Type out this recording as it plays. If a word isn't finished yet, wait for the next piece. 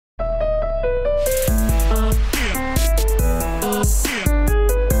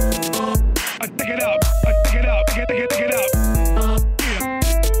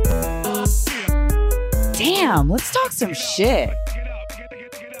Damn, let's talk some shit.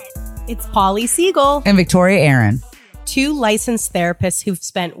 It's Polly Siegel And Victoria Aaron. Two licensed therapists who've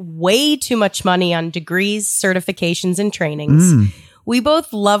spent way too much money on degrees, certifications, and trainings. We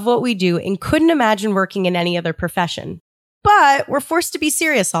both love what we do and couldn't imagine working in any other profession. But we're forced to be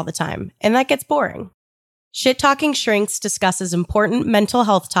serious all the time, and that gets boring. Shit Talking Shrinks discusses important mental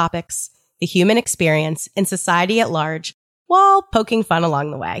health topics, the human experience, and society at large, while poking fun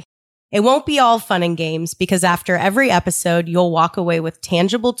along the way. It won't be all fun and games because after every episode, you'll walk away with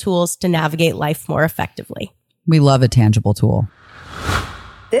tangible tools to navigate life more effectively. We love a tangible tool.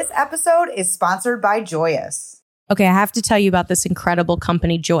 This episode is sponsored by Joyous. Okay, I have to tell you about this incredible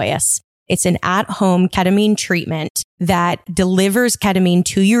company, Joyous. It's an at-home ketamine treatment that delivers ketamine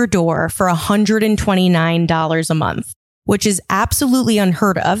to your door for $129 a month, which is absolutely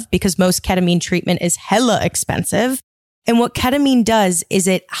unheard of because most ketamine treatment is hella expensive. And what ketamine does is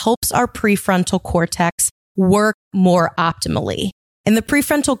it helps our prefrontal cortex work more optimally. And the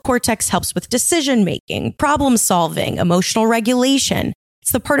prefrontal cortex helps with decision-making, problem-solving, emotional regulation.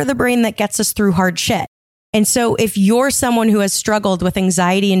 It's the part of the brain that gets us through hard shit. And so if you're someone who has struggled with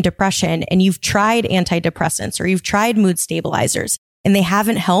anxiety and depression and you've tried antidepressants or you've tried mood stabilizers and they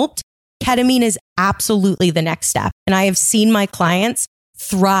haven't helped, ketamine is absolutely the next step. And I have seen my clients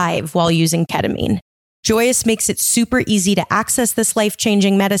thrive while using ketamine. Joyous makes it super easy to access this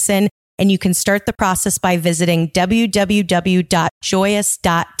life-changing medicine, and you can start the process by visiting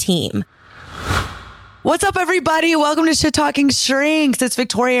www.joyous.team. What's up, everybody? Welcome to Shit Talking Shrinks. It's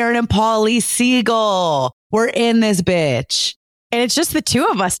Victoria Aaron and Polly Siegel. We're in this bitch. And it's just the two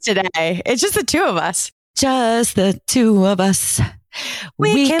of us today. It's just the two of us. Just the two of us.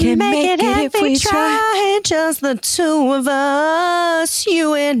 We can make it if we try. Just the two of us,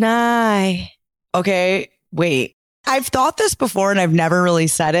 you and I. Okay, wait. I've thought this before and I've never really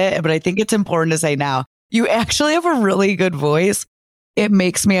said it, but I think it's important to say now. You actually have a really good voice. It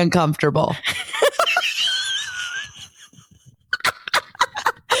makes me uncomfortable.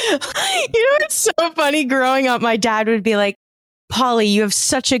 You know, it's so funny. Growing up, my dad would be like, Polly, you have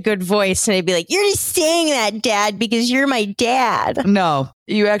such a good voice. And I'd be like, you're just saying that, Dad, because you're my dad. No,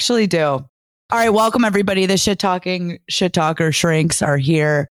 you actually do. All right, welcome, everybody. The Shit Talker Shrinks are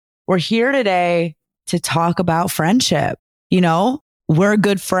here. We're here today to talk about friendship. You know, we're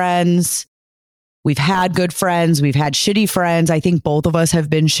good friends. We've had good friends. We've had shitty friends. I think both of us have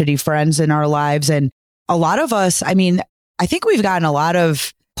been shitty friends in our lives. And a lot of us, I think we've gotten a lot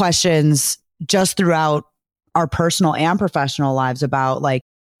of questions just throughout our personal and professional lives about like,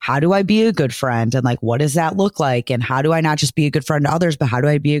 how do I be a good friend? And like, what does that look like? And how do I not just be a good friend to others, but how do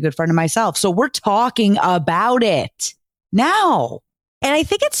I be a good friend to myself? So we're talking about it now. And I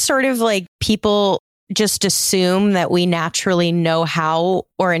think it's sort of like people just assume that we naturally know how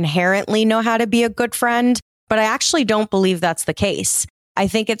or inherently know how to be a good friend. But I actually don't believe that's the case. I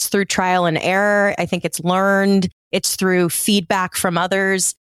think it's through trial and error. I think it's learned. It's through feedback from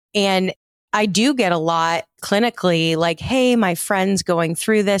others. And I do get a lot clinically like, hey, my friend's going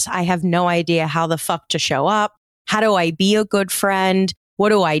through this. I have no idea how the fuck to show up. How do I be a good friend? What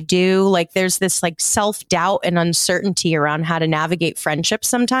do I do? Like there's this like self-doubt and uncertainty around how to navigate friendships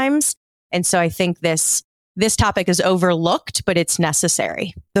sometimes. And so I think this topic is overlooked, but it's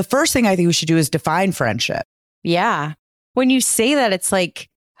necessary. The first thing I think we should do is define friendship. Yeah. When you say that, it's like,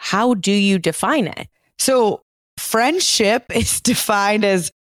 how do you define it? So friendship is defined as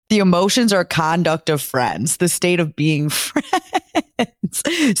the emotions or conduct of friends, the state of being friends.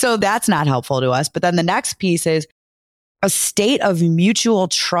 So that's not helpful to us. But then the next piece is a state of mutual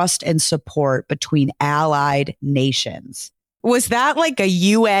trust and support between allied nations. Was that like a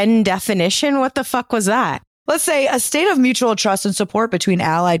UN definition? What the fuck was that? Let's say a state of mutual trust and support between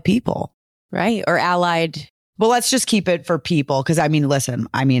allied people. Right. Or allied. Well, let's just keep it for people. Because listen,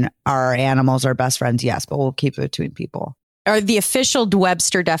 our animals are best friends. Yes, but we'll keep it between people. Or the official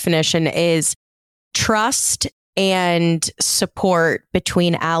Webster definition is trust and support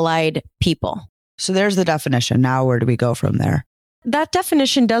between allied people. So there's the definition. Now, where do we go from there? That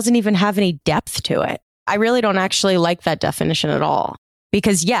definition doesn't even have any depth to it. I really don't actually like that definition at all.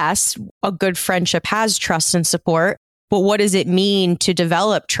 Because yes, a good friendship has trust and support, but what does it mean to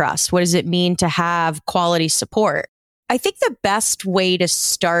develop trust? What does it mean to have quality support? I think the best way to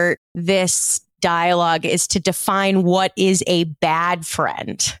start this dialogue is to define what is a bad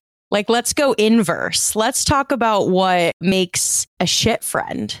friend. Like, let's go inverse. Let's talk about what makes a shit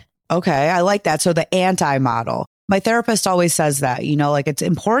friend. Okay, I like that. So the anti-model. My therapist always says that, like it's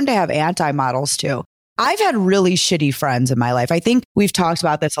important to have anti-models too. I've had really shitty friends in my life. I think we've talked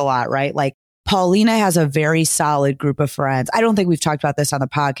about this a lot, right? Like Paulina has a very solid group of friends. I don't think we've talked about this on the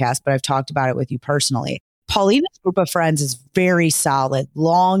podcast, but I've talked about it with you personally. Paulina's group of friends is very solid,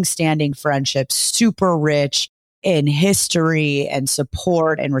 long-standing friendships, super rich in history and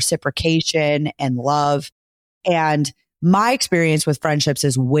support and reciprocation and love. And my experience with friendships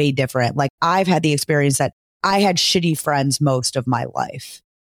is way different. Like I've had the experience that I had shitty friends most of my life.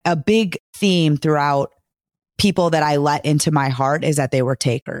 A big theme throughout people that I let into my heart is that they were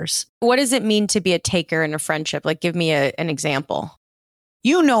takers. What does it mean to be a taker in a friendship? Like, give me an example.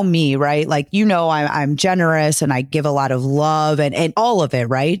 You know me, right? Like, you know, I'm generous and I give a lot of love and all of it,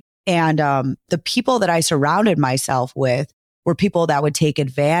 right? And the people that I surrounded myself with were people that would take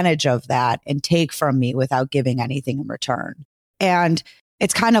advantage of that and take from me without giving anything in return. And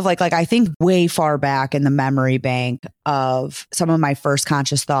it's kind of like I think way far back in the memory bank of some of my first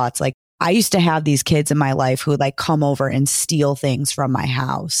conscious thoughts, like I used to have these kids in my life who would like come over and steal things from my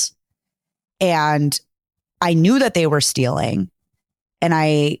house. And I knew that they were stealing and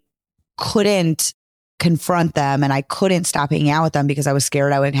I couldn't confront them and I couldn't stop hanging out with them because I was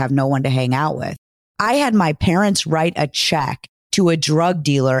scared I would have no one to hang out with. I had my parents write a check to a drug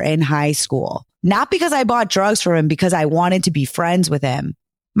dealer in high school, not because I bought drugs from him, because I wanted to be friends with him.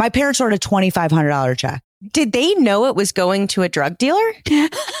 My parents wrote a $2,500 check. Did they know it was going to a drug dealer?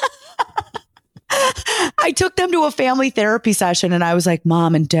 I took them to a family therapy session and I was like,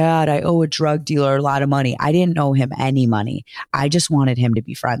 Mom and Dad, I owe a drug dealer a lot of money. I didn't owe him any money. I just wanted him to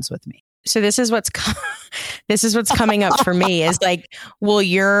be friends with me. So this is what's coming up for me is like, will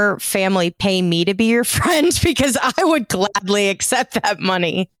your family pay me to be your friend? Because I would gladly accept that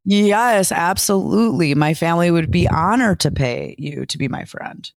money. Yes, absolutely. My family would be honored to pay you to be my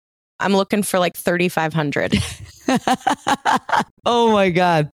friend. I'm looking for like $3,500. Oh my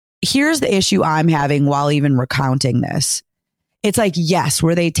God. Here's the issue I'm having while even recounting this. It's like, yes,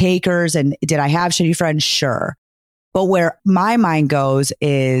 were they takers and did I have shitty friends? Sure. But where my mind goes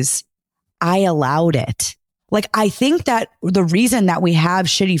is I allowed it. Like, I think that the reason that we have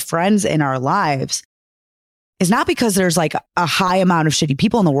shitty friends in our lives is not because there's like a high amount of shitty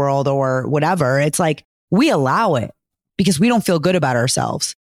people in the world or whatever. It's like we allow it because we don't feel good about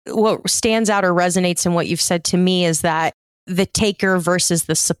ourselves. What stands out or resonates in what you've said to me is that the taker versus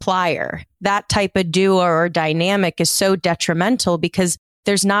the supplier, that type of duo or dynamic is so detrimental because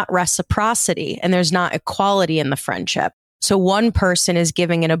there's not reciprocity and there's not equality in the friendship. So one person is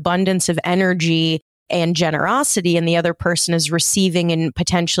giving an abundance of energy and generosity and the other person is receiving and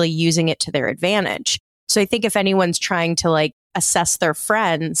potentially using it to their advantage. So I think if anyone's trying to like assess their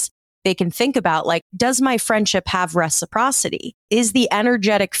friends, they can think about like, does my friendship have reciprocity? Is the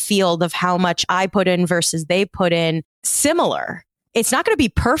energetic field of how much I put in versus they put in similar? It's not going to be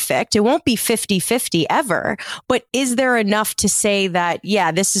perfect. It won't be 50-50 ever, but is there enough to say that,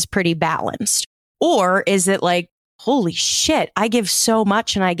 yeah, this is pretty balanced? Or is it like, holy shit, I give so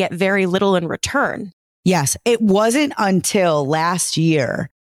much and I get very little in return? Yes. It wasn't until last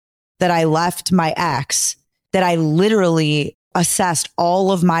year that I left my ex that I literally assessed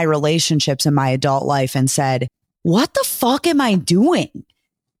all of my relationships in my adult life and said, what the fuck am I doing?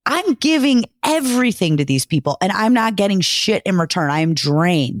 I'm giving everything to these people and I'm not getting shit in return. I am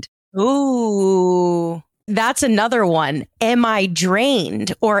drained. Ooh, that's another one. Am I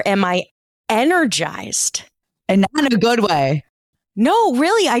drained or am I energized? And not in a good way. No,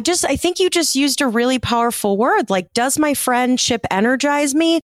 really. I think you just used a really powerful word. Like, does my friendship energize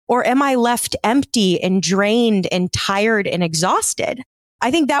me or am I left empty and drained and tired and exhausted? I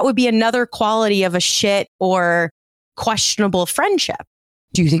think that would be another quality of a shit or questionable friendship.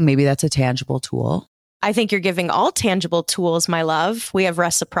 Do you think maybe that's a tangible tool? I think you're giving all tangible tools, my love. We have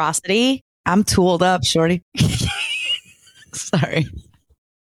reciprocity. I'm tooled up, shorty. Sorry.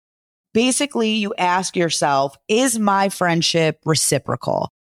 Basically, you ask yourself, is my friendship reciprocal?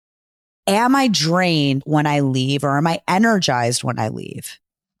 Am I drained when I leave or am I energized when I leave?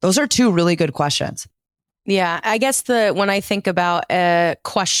 Those are two really good questions. Yeah, I guess when I think about a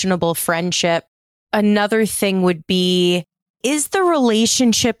questionable friendship, another thing would be, is the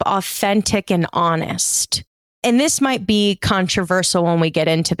relationship authentic and honest? And this might be controversial when we get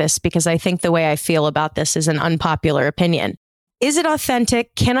into this because I think the way I feel about this is an unpopular opinion. Is it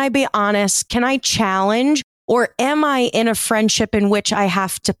authentic? Can I be honest? Can I challenge? Or am I in a friendship in which I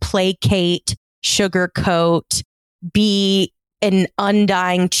have to placate, sugarcoat, be an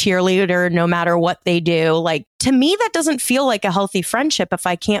undying cheerleader no matter what they do? Like, to me, that doesn't feel like a healthy friendship if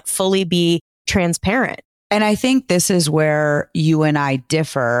I can't fully be transparent. And I think this is where you and I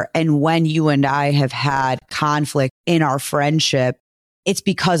differ. And when you and I have had conflict in our friendship, it's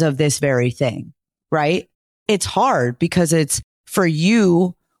because of this very thing, right? It's hard because it's for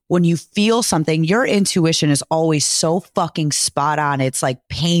you, when you feel something, your intuition is always so fucking spot on. It's like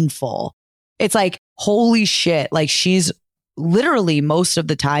painful. It's like, holy shit. Like she's literally most of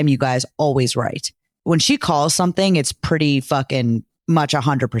the time, you guys always right. When she calls something, it's pretty fucking much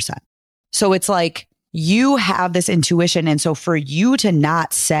 100%. So it's like you have this intuition. And so for you to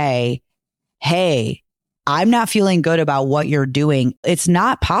not say, hey, I'm not feeling good about what you're doing, it's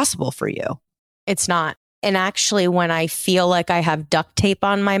not possible for you. It's not. And actually, when I feel like I have duct tape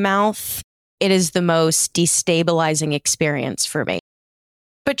on my mouth, it is the most destabilizing experience for me.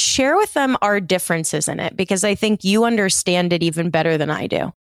 But share with them our differences in it, because I think you understand it even better than I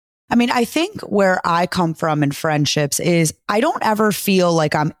do. I mean, I think where I come from in friendships is I don't ever feel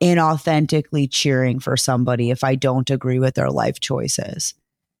like I'm inauthentically cheering for somebody if I don't agree with their life choices.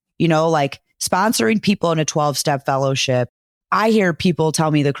 You know, like sponsoring people in a 12-step fellowship. I hear people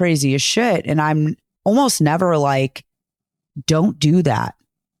tell me the craziest shit, and I'm almost never like, don't do that.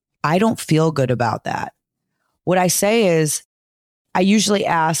 I don't feel good about that. What I say is, I usually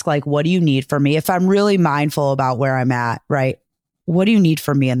ask, like, what do you need from me? If I'm really mindful about where I'm at, right? What do you need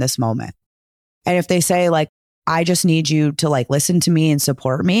from me in this moment? And if they say, like, I just need you to like listen to me and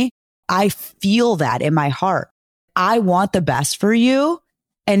support me, I feel that in my heart. I want the best for you.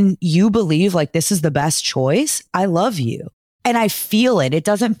 And you believe like this is the best choice. I love you. And I feel it. It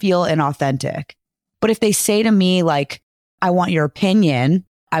doesn't feel inauthentic. But if they say to me, like, I want your opinion,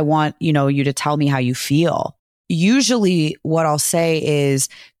 I want, you to tell me how you feel. Usually what I'll say is,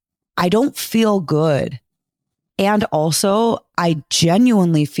 I don't feel good. And also, I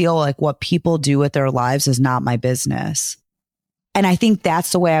genuinely feel like what people do with their lives is not my business. And I think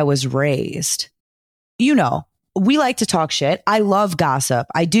that's the way I was raised. We like to talk shit. I love gossip.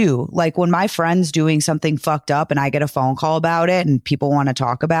 I do. Like when my friend's doing something fucked up and I get a phone call about it and people want to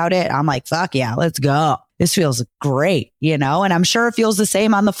talk about it, I'm like, fuck yeah, let's go. This feels great, and I'm sure it feels the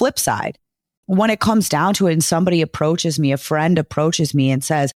same on the flip side. When it comes down to it and somebody approaches me, a friend approaches me and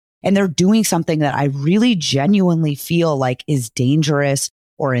says, and they're doing something that I really genuinely feel like is dangerous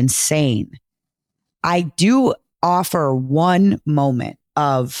or insane, I do offer one moment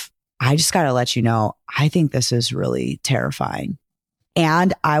of, I just got to let you know, I think this is really terrifying.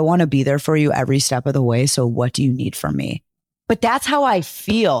 And I want to be there for you every step of the way. So what do you need from me? But that's how I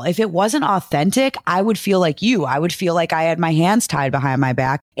feel. If it wasn't authentic, I would feel like you. I would feel like I had my hands tied behind my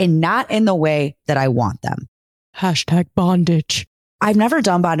back and not in the way that I want them. #bondage. I've never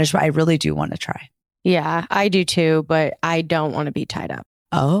done bondage, but I really do want to try. Yeah, I do too, but I don't want to be tied up.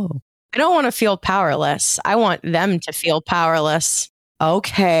 Oh. I don't want to feel powerless. I want them to feel powerless.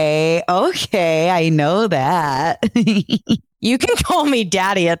 Okay. I know that. You can call me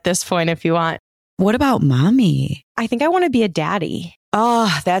daddy at this point if you want. What about mommy? I think I want to be a daddy.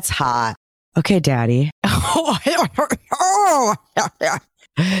 Oh, that's hot. Okay, daddy.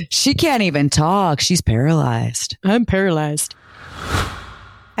 She can't even talk. She's paralyzed. I'm paralyzed.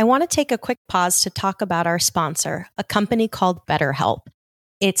 I want to take a quick pause to talk about our sponsor, a company called BetterHelp.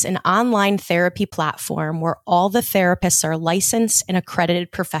 It's an online therapy platform where all the therapists are licensed and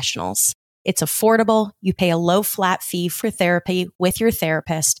accredited professionals. It's affordable. You pay a low flat fee for therapy with your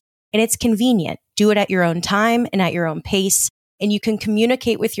therapist, and it's convenient. Do it at your own time and at your own pace, and you can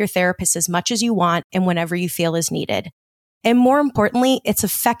communicate with your therapist as much as you want and whenever you feel is needed. And more importantly, it's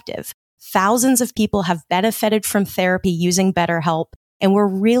effective. Thousands of people have benefited from therapy using BetterHelp, and we're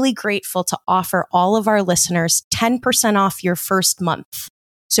really grateful to offer all of our listeners 10% off your first month.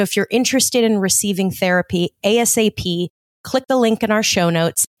 So if you're interested in receiving therapy ASAP, click the link in our show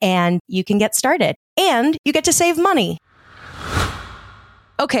notes and you can get started. And you get to save money.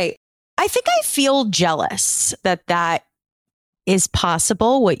 Okay, I think I feel jealous that is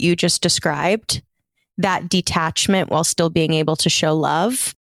possible, what you just described, that detachment while still being able to show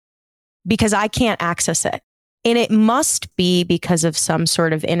love, because I can't access it. And it must be because of some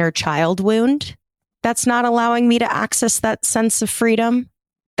sort of inner child wound that's not allowing me to access that sense of freedom.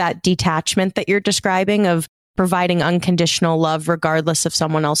 That detachment that you're describing of providing unconditional love regardless of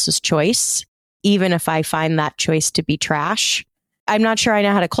someone else's choice, even if I find that choice to be trash. I'm not sure I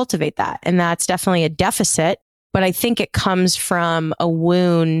know how to cultivate that. And that's definitely a deficit, but I think it comes from a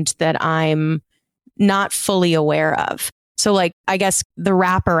wound that I'm not fully aware of. So like, I guess the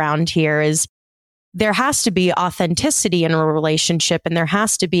wraparound here is there has to be authenticity in a relationship and there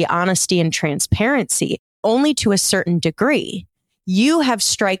has to be honesty and transparency, only to a certain degree. You have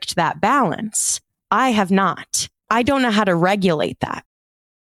striked that balance. I have not. I don't know how to regulate that.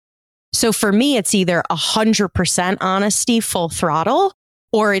 So for me, it's either 100% honesty, full throttle,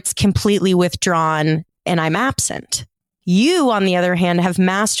 or it's completely withdrawn and I'm absent. You, on the other hand, have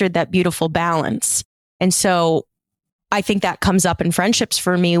mastered that beautiful balance. And so I think that comes up in friendships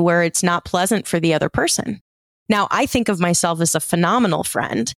for me where it's not pleasant for the other person. Now, I think of myself as a phenomenal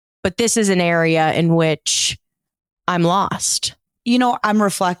friend. but this is an area in which I'm lost. I'm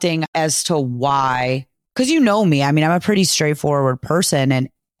reflecting as to why, because you know me. I mean, I'm a pretty straightforward person, and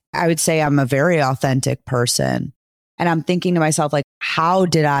I would say I'm a very authentic person. And I'm thinking to myself, like, how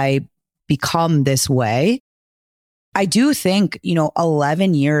did I become this way? I do think,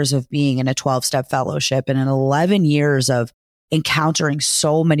 11 years of being in a 12-step fellowship and 11 years of encountering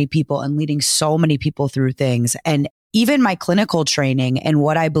so many people and leading so many people through things, and even my clinical training and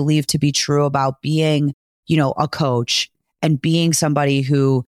what I believe to be true about being, a coach and being somebody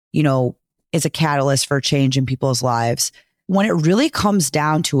who, is a catalyst for change in people's lives. When it really comes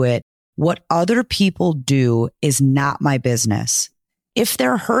down to it, what other people do is not my business. If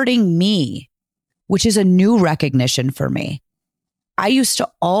they're hurting me, which is a new recognition for me, I used to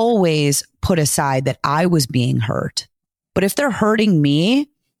always put aside that I was being hurt. But if they're hurting me,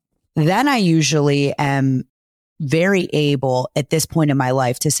 then I usually am very able at this point in my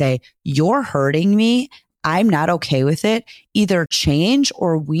life to say, you're hurting me. I'm not okay with it. Either change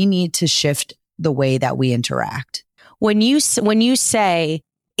or we need to shift the way that we interact. When you say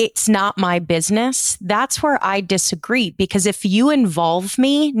it's not my business, that's where I disagree, because if you involve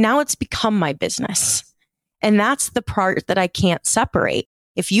me, now it's become my business. And that's the part that I can't separate.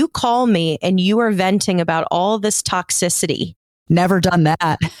 If you call me and you are venting about all this toxicity. Never done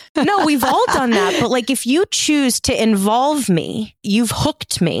that. No, we've all done that. But like, if you choose to involve me, you've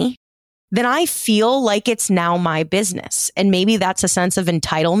hooked me, then I feel like it's now my business. And maybe that's a sense of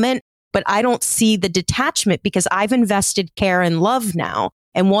entitlement, but I don't see the detachment because I've invested care and love now.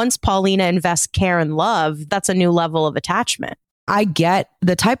 And once Paulina invests care and love, that's a new level of attachment. I get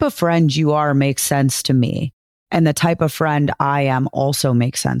the type of friend you are makes sense to me. And the type of friend I am also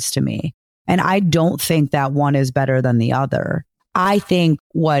makes sense to me. And I don't think that one is better than the other. I think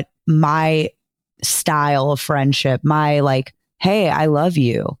what my style of friendship, my like, hey, I love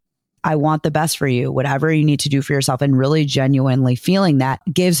you. I want the best for you, whatever you need to do for yourself, and really genuinely feeling that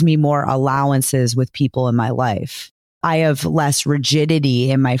gives me more allowances with people in my life. I have less rigidity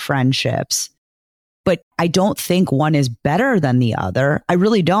in my friendships, but I don't think one is better than the other. I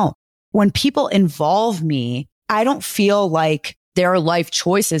really don't. When people involve me, I don't feel like their life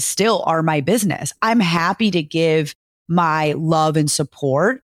choices still are my business. I'm happy to give my love and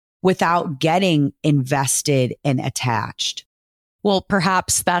support without getting invested and attached. Well,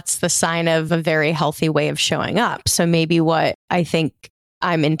 perhaps that's the sign of a very healthy way of showing up. So maybe what I think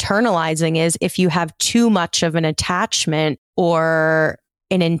I'm internalizing is if you have too much of an attachment or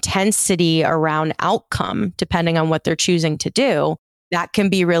an intensity around outcome, depending on what they're choosing to do, that can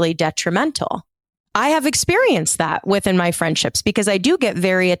be really detrimental. I have experienced that within my friendships because I do get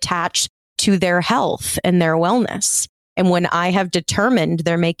very attached to their health and their wellness. And when I have determined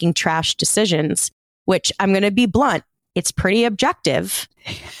they're making trash decisions, which I'm going to be blunt, it's pretty objective.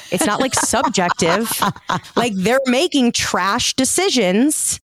 It's not like subjective. Like they're making trash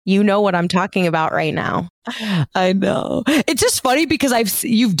decisions. You know what I'm talking about right now. I know. It's just funny because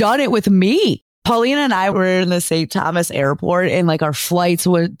you've done it with me. Paulina and I were in the St. Thomas airport and like our flights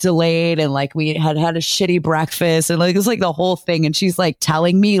were delayed and like we had a shitty breakfast and like it was like the whole thing. And she's like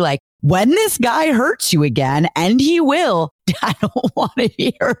telling me like, when this guy hurts you again, and he will, I don't want to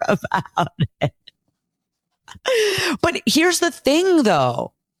hear about it. But here's the thing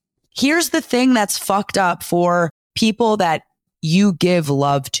though. Here's the thing that's fucked up for people that you give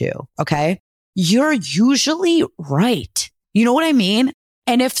love to. Okay. You're usually right. You know what I mean?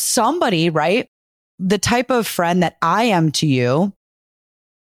 And if somebody, right, the type of friend that I am to you,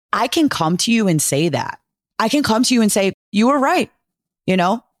 I can come to you and say that. I can come to you and say, you were right,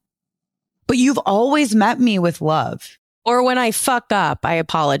 but you've always met me with love. Or when I fuck up, I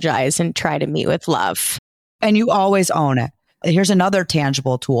apologize and try to meet with love. And you always own it. Here's another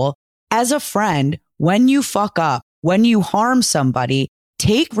tangible tool. As a friend, when you fuck up, when you harm somebody,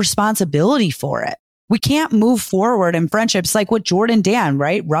 take responsibility for it. We can't move forward in friendships like with Jordan Dan,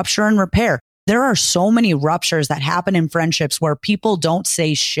 right? Rupture and repair. There are so many ruptures that happen in friendships where people don't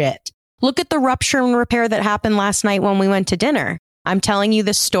say shit. Look at the rupture and repair that happened last night when we went to dinner. I'm telling you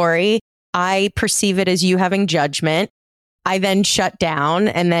the story. I perceive it as you having judgment. I then shut down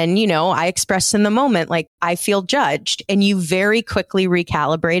and then, I expressed in the moment, like, I feel judged. And you very quickly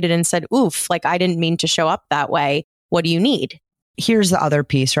recalibrated and said, oof, like, I didn't mean to show up that way. What do you need? Here's the other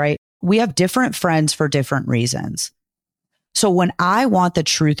piece, right? We have different friends for different reasons. So when I want the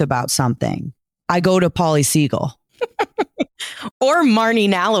truth about something, I go to Polly Siegel. Or Marnie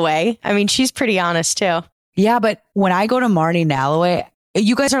Nalloway. I mean, she's pretty honest too. Yeah, but when I go to Marnie Nalloway,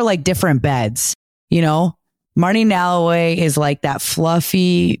 you guys are like different beds, Marnie Nalloway is like that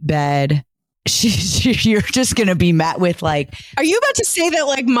fluffy bed you're just going to be met with like, are you about to say that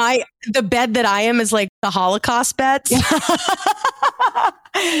like the bed that I am is like the Holocaust beds? No,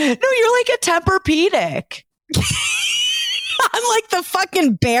 you're like a Tempur-Pedic. I'm like the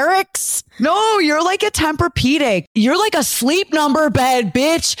fucking barracks. No, you're like a Tempur-Pedic. You're like a sleep number bed,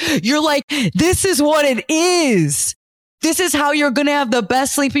 bitch. You're like, this is what it is. This is how you're going to have the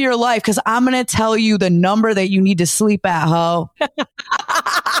best sleep of your life. Cause I'm going to tell you the number that you need to sleep at, ho.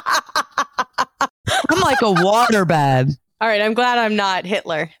 I'm like a water bed. All right. I'm glad I'm not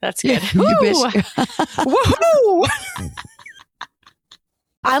Hitler. That's good. You Woo! bitch. Woohoo!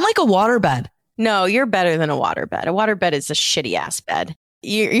 I'm like a water bed. No, you're better than a waterbed. A waterbed is a shitty ass bed.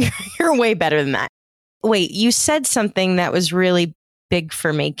 You're way better than that. Wait, you said something that was really big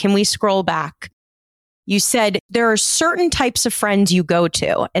for me. Can we scroll back? You said there are certain types of friends you go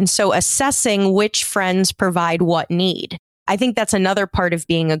to. And so assessing which friends provide what need. I think that's another part of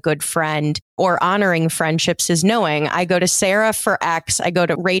being a good friend or honoring friendships is knowing I go to Sarah for X. I go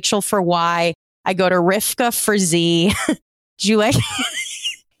to Rachel for Y. I go to Rivka for Z. Do you like...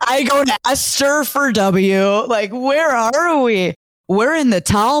 I go to Esther for W. Like, where are we? We're in the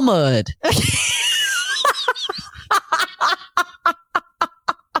Talmud.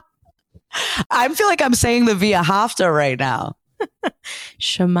 I feel like I'm saying the Via Hafta right now.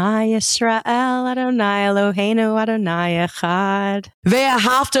 Shema Yisrael Adonai Eloheinu Adonai Echad. Via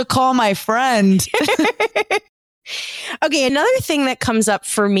Hafta, call my friend. Okay, another thing that comes up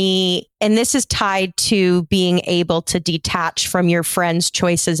for me, and this is tied to being able to detach from your friends'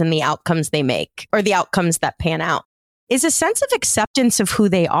 choices and the outcomes they make, or the outcomes that pan out, is a sense of acceptance of who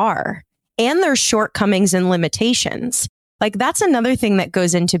they are and their shortcomings and limitations. Like that's another thing that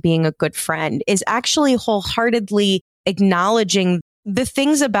goes into being a good friend is actually wholeheartedly acknowledging the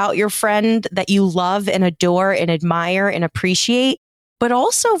things about your friend that you love and adore and admire and appreciate, but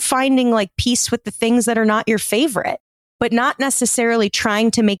also finding like peace with the things that are not your favorite, but not necessarily trying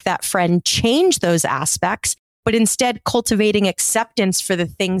to make that friend change those aspects, but instead cultivating acceptance for the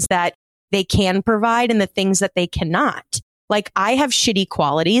things that they can provide and the things that they cannot. Like I have shitty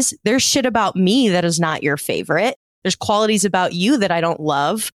qualities. There's shit about me that is not your favorite. There's qualities about you that I don't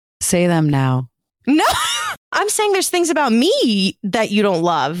love. Say them now. No, I'm saying there's things about me that you don't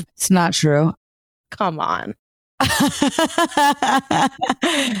love. It's not true. Come on. I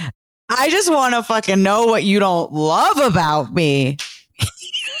just want to fucking know what you don't love about me.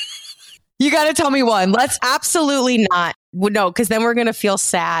 You got to tell me one. Let's absolutely not. No, because then we're going to feel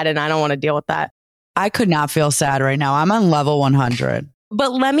sad and I don't want to deal with that. I could not feel sad right now. I'm on level 100.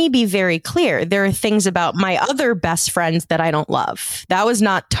 But let me be very clear. There are things about my other best friends that I don't love. That was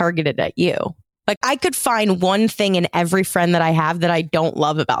not targeted at you. Like I could find one thing in every friend that I have that I don't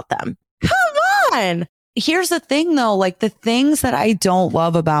love about them. Come on. Here's the thing though, like the things that I don't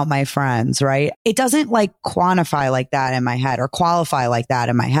love about my friends, right? It doesn't like quantify like that in my head or qualify like that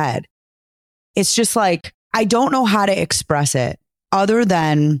in my head. It's just like, I don't know how to express it other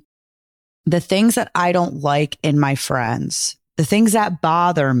than the things that I don't like in my friends, the things that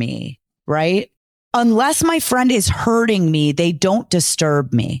bother me, right? Unless my friend is hurting me, they don't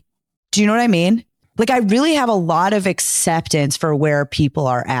disturb me. Do you know what I mean? Like I really have a lot of acceptance for where people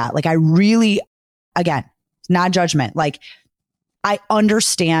are at. Like I really, again, not judgment. Like I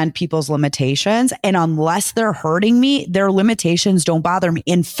understand people's limitations and unless they're hurting me, their limitations don't bother me.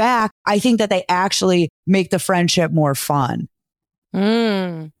 In fact, I think that they actually make the friendship more fun.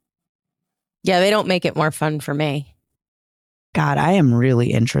 Yeah, they don't make it more fun for me. God, I am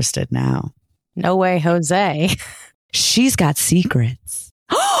really interested now. No way, Jose. She's got secrets.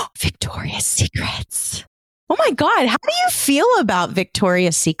 Victoria's Secrets. Oh my God. How do you feel about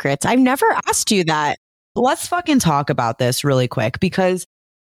Victoria's Secrets? I've never asked you that. Let's fucking talk about this really quick because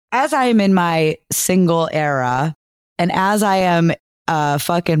as I am in my single era and as I am a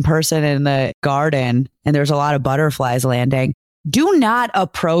fucking person in the garden and there's a lot of butterflies landing, do not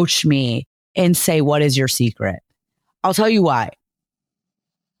approach me and say, what is your secret? I'll tell you why.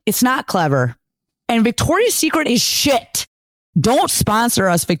 It's not clever. And Victoria's Secret is shit. Don't sponsor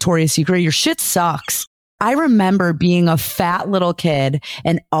us, Victoria's Secret. Your shit sucks. I remember being a fat little kid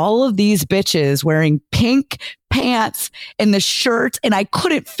and all of these bitches wearing pink pants and the shirts and I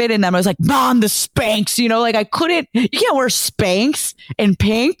couldn't fit in them. I was like, Mom, the Spanx, you know, like I couldn't, you can't wear Spanx in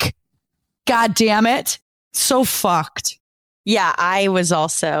pink. God damn it. So fucked. Yeah, I was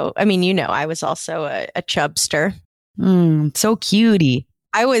also, I mean, you know, I was also a chubster. So cutie.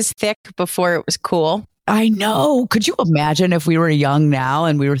 I was thick before it was cool. I know. Could you imagine if we were young now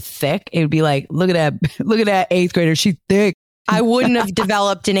and we were thick? It would be like, look at that eighth grader. She's thick. I wouldn't have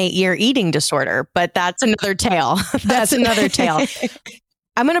developed an 8-year eating disorder, but that's another tale. That's another tale.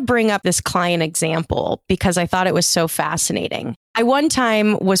 I'm going to bring up this client example because I thought it was so fascinating. I one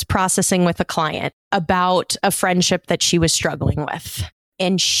time was processing with a client about a friendship that she was struggling with.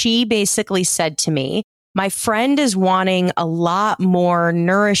 And she basically said to me, my friend is wanting a lot more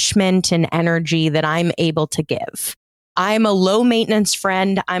nourishment and energy that I'm able to give. I'm a low maintenance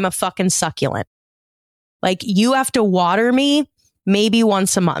friend. I'm a fucking succulent. Like, you have to water me maybe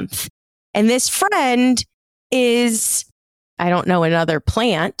once a month. And this friend is, I don't know another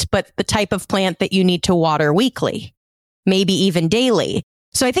plant, but the type of plant that you need to water weekly, maybe even daily.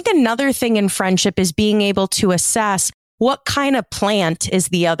 So I think another thing in friendship is being able to assess what kind of plant is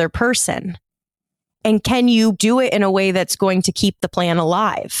the other person. And can you do it in a way that's going to keep the plant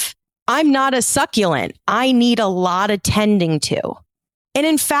alive? I'm not a succulent. I need a lot of tending to. And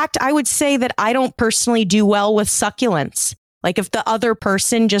in fact, I would say that I don't personally do well with succulents. Like, if the other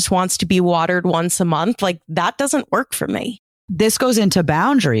person just wants to be watered once a month, like, that doesn't work for me. This goes into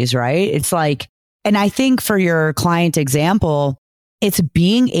boundaries, right? It's like, and I think for your client example, it's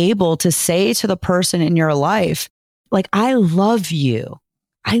being able to say to the person in your life, like, I love you.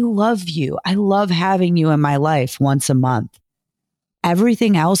 I love you. I love having you in my life once a month.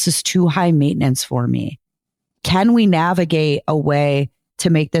 Everything else is too high maintenance for me. Can we navigate a way to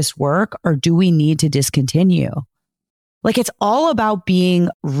make this work, or do we need to discontinue? Like, it's all about being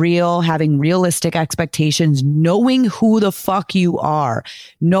real, having realistic expectations, knowing who the fuck you are,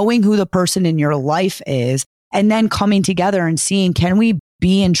 knowing who the person in your life is, and then coming together and seeing, can we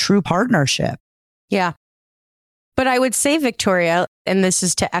be in true partnership? Yeah. But I would say, Victoria, and this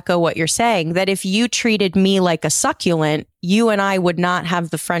is to echo what you're saying, that if you treated me like a succulent, you and I would not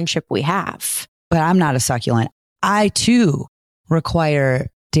have the friendship we have. But I'm not a succulent. I too require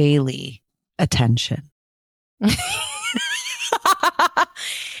daily attention.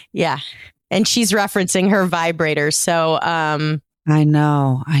 Yeah. And she's referencing her vibrator. So, I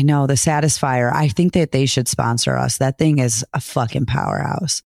know. The Satisfier. I think that they should sponsor us. That thing is a fucking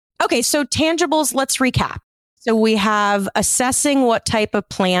powerhouse. Okay. So tangibles, let's recap. So we have assessing what type of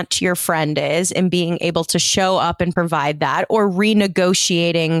plant your friend is and being able to show up and provide that, or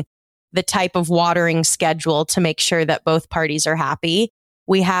renegotiating the type of watering schedule to make sure that both parties are happy.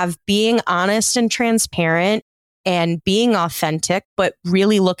 We have being honest and transparent and being authentic, but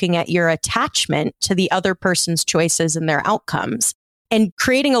really looking at your attachment to the other person's choices and their outcomes, and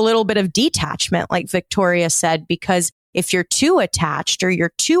creating a little bit of detachment, like Victoria said, because if you're too attached or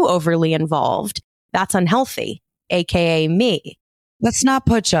you're too overly involved, that's unhealthy, AKA me. Let's not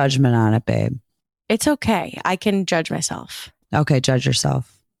put judgment on it, babe. It's okay. I can judge myself. Okay, judge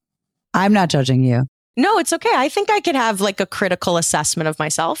yourself. I'm not judging you. No, it's okay. I think I could have like a critical assessment of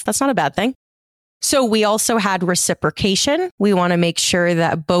myself. That's not a bad thing. So we also had reciprocation. We want to make sure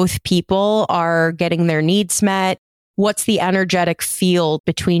that both people are getting their needs met. What's the energetic field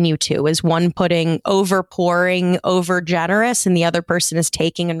between you two? Is one over pouring, over generous, and the other person is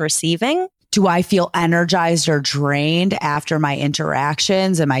taking and receiving? Do I feel energized or drained after my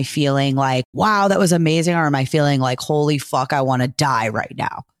interactions? Am I feeling like, wow, that was amazing? Or am I feeling like, holy fuck, I want to die right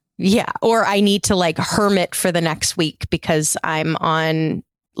now? Yeah. Or I need to like hermit for the next week because I'm on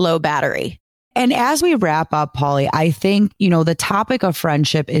low battery. And as we wrap up, Polly, I think, the topic of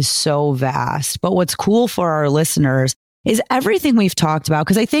friendship is so vast, but what's cool for our listeners is everything we've talked about.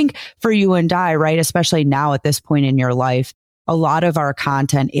 Because I think for you and I, right, especially now at this point in your life, a lot of our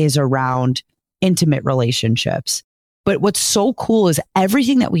content is around intimate relationships. But what's so cool is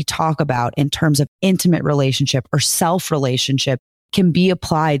everything that we talk about in terms of intimate relationship or self-relationship can be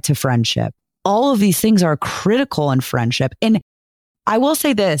applied to friendship. All of these things are critical in friendship. And I will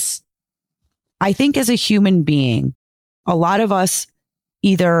say this, I think as a human being, a lot of us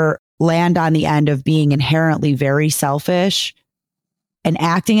either land on the end of being inherently very selfish and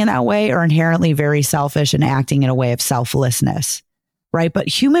acting in that way, or inherently very selfish and acting in a way of selflessness, right? But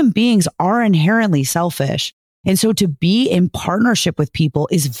human beings are inherently selfish. And so to be in partnership with people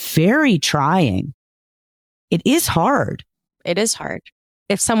is very trying. It is hard. It is hard.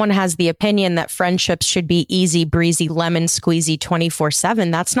 If someone has the opinion that friendships should be easy, breezy, lemon squeezy 24/7,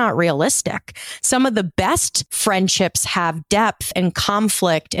 that's not realistic. Some of the best friendships have depth and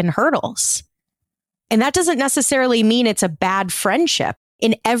conflict and hurdles. And that doesn't necessarily mean it's a bad friendship.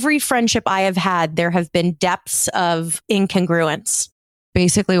 In every friendship I have had, there have been depths of incongruence.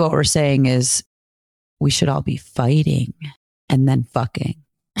 Basically, what we're saying is we should all be fighting and then fucking.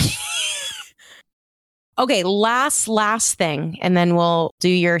 Okay, last thing, and then we'll do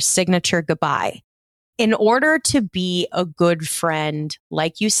your signature goodbye. In order to be a good friend,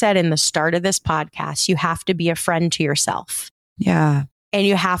 like you said in the start of this podcast, you have to be a friend to yourself. Yeah. And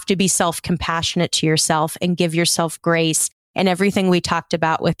you have to be self-compassionate to yourself and give yourself grace and everything we talked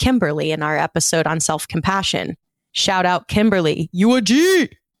about with Kimberly in our episode on self-compassion. Shout out Kimberly. You a G.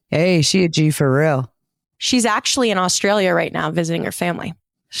 Hey, she a G for real. She's actually in Australia right now visiting her family.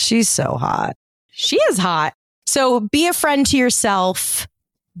 She's so hot. She is hot. So be a friend to yourself,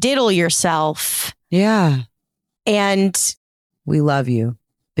 diddle yourself. Yeah. And we love you.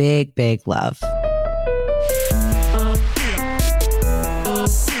 Big, big love.